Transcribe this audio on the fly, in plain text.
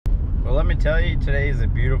Well, let me tell you, today is a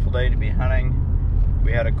beautiful day to be hunting.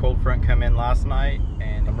 We had a cold front come in last night,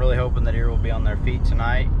 and I'm really hoping that deer will be on their feet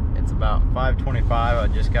tonight. It's about 5:25. I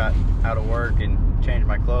just got out of work and changed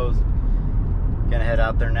my clothes. Gonna head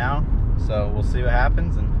out there now, so we'll see what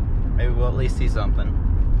happens, and maybe we'll at least see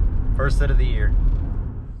something. First sit of the year.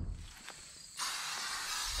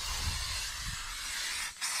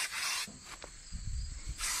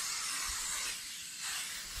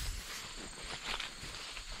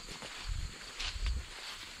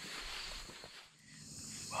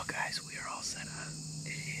 Well guys, we are all set up.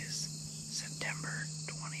 It is September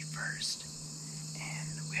 21st, and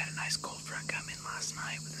we had a nice cold front come in last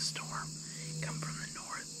night with a storm coming from the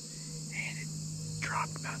north, and it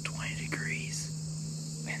dropped about 20 degrees.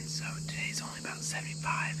 And so today's only about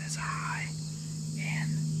 75 as a high. And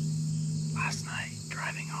last night,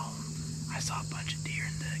 driving home, I saw a bunch of deer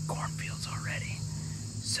in the cornfields already.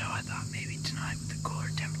 So I thought maybe tonight with the cooler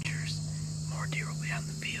temperatures, more deer will be out in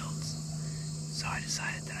the fields. So I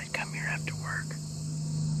decided that I'd come here after work,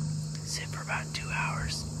 sit for about 2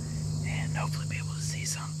 hours, and hopefully be able to see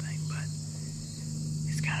something. But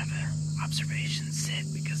it's kind of an observation sit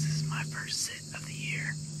because this is my first sit of the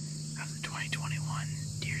year, of the 2021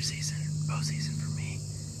 deer season, bow season for me.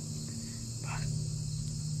 But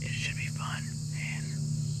it should be fun, and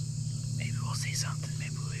maybe we'll see something,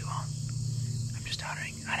 maybe we won't. I'm just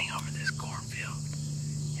hunting over this cornfield,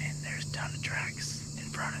 and there's a ton of tracks in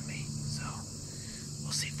front of me, so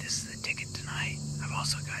we'll see if this is the ticket tonight. I've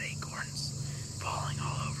also got acorns falling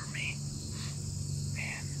all over me,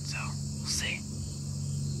 and so we'll see.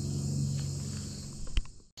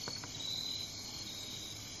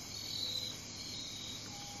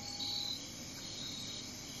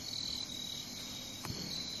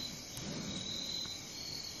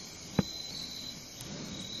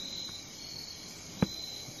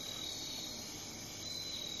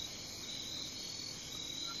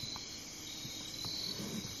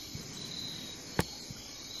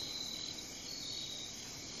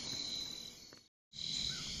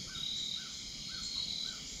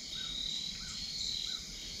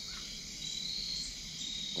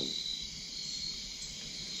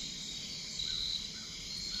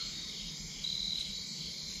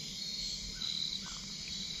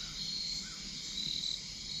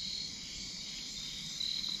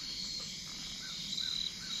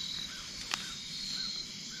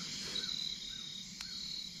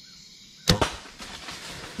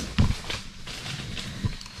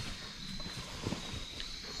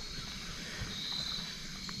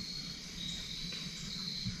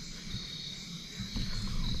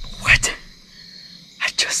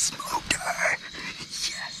 Smoked her.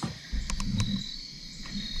 Yes.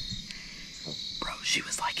 Bro, she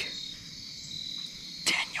was like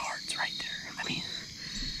 10 yards right there. I mean,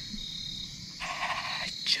 I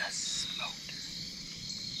just smoked her.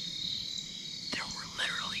 There were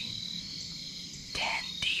literally 10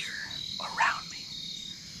 deer around me.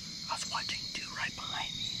 I was watching 2 right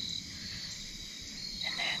behind me.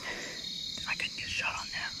 And then I couldn't get a shot on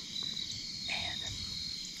them. And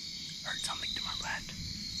heard something to my left.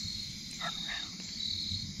 Turn around,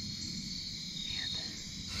 and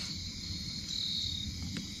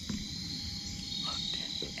looked,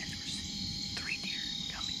 and there was 3 deer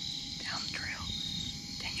coming down the trail,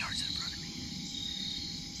 10 yards in front of me,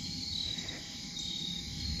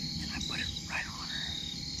 and I put it right on her,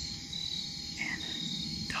 and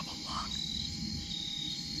double lung,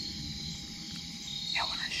 and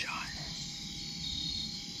when I shot,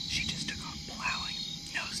 she just took off plowing,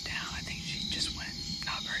 nose down. I think she just went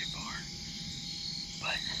not very far.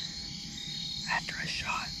 But after I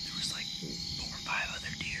shot, there was like 4 or 5 other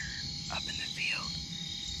deer up in the field,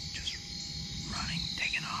 just running,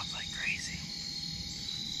 taking off like crazy.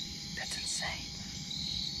 That's insane.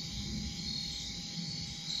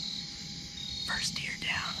 First deer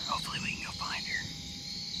down. Hopefully we can go find her.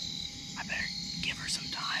 I better give her some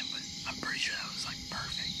time, but I'm pretty sure that was like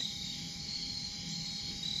perfect.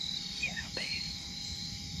 Yeah, baby.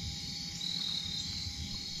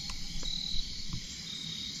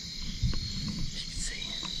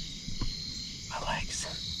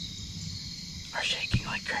 Are shaking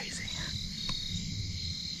like crazy.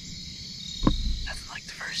 Nothing like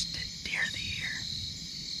the first deer of the year.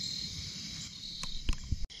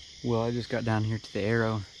 Well, I just got down here to the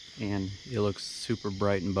arrow, and it looks super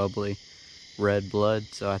bright and bubbly, red blood.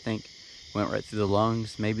 So I think went right through the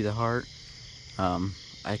lungs, maybe the heart.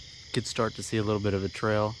 I could start to see a little bit of a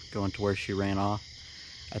trail going to where she ran off.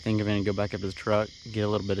 I think I'm gonna go back up to the truck, get a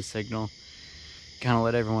little bit of signal, kind of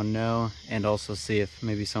let everyone know, and also see if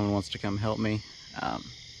maybe someone wants to come help me.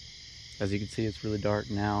 As you can see, it's really dark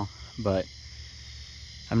now, but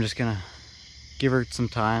I'm just gonna give her some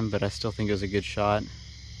time, but I still think it was a good shot.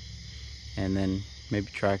 And then maybe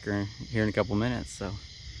track her here in a couple minutes, so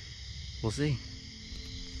we'll see.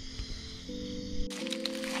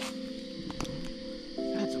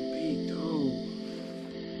 That's a big doe.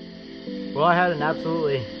 Well, I had an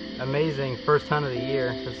absolutely amazing first hunt of the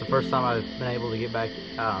year. It's the first time I've been able to get back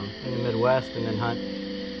in the Midwest and then hunt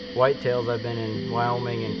whitetails. I've been in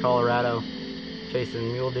Wyoming and Colorado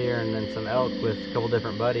chasing mule deer and then some elk with a couple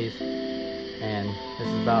different buddies. And this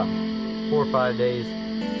is about 4 or 5 days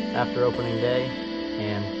after opening day,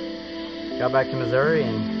 and got back to Missouri,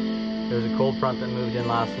 and there was a cold front that moved in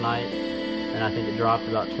last night, and I think it dropped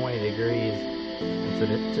about 20 degrees.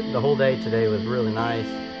 And so the whole day today was really nice.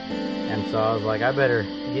 And so I was like, I better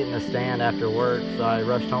get in the stand after work. So I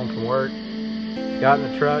rushed home from work, got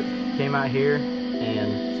in the truck, came out here,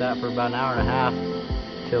 and sat for about an hour and a half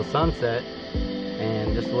till sunset.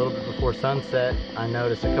 And just a little bit before sunset, I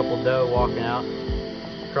noticed a couple doe walking out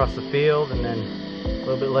across the field, and then a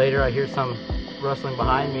little bit later I hear some rustling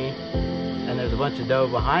behind me, and there's a bunch of doe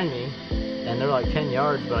behind me, and they're like 10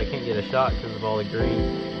 yards, but I can't get a shot because of all the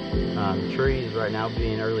green trees right now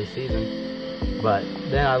being early season. But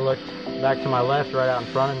then I looked back to my left right out in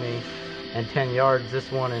front of me, and 10 yards,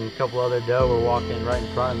 this one and a couple other doe were walking right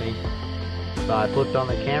in front of me. So I flipped on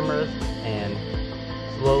the cameras and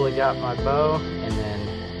slowly got my bow, and then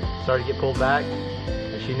started to get pulled back,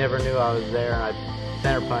 and she never knew I was there, and I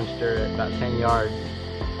center punched her at about 10 yards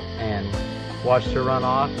and watched her run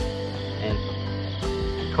off, and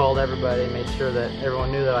called everybody, made sure that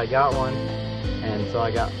everyone knew that I got one. And so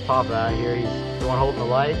I got Papa out here. He's the one holding the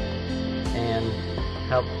light, and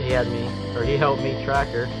he helped me track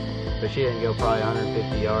her, but she didn't go probably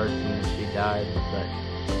 150 yards and then she died. But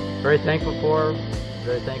very thankful for her,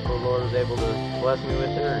 very thankful the Lord was able to bless me with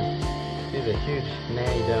her, and she's a huge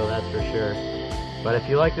nanny doe, that's for sure. But if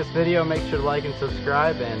you like this video, make sure to like and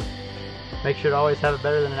subscribe, and make sure to always have a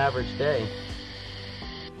better than an average day.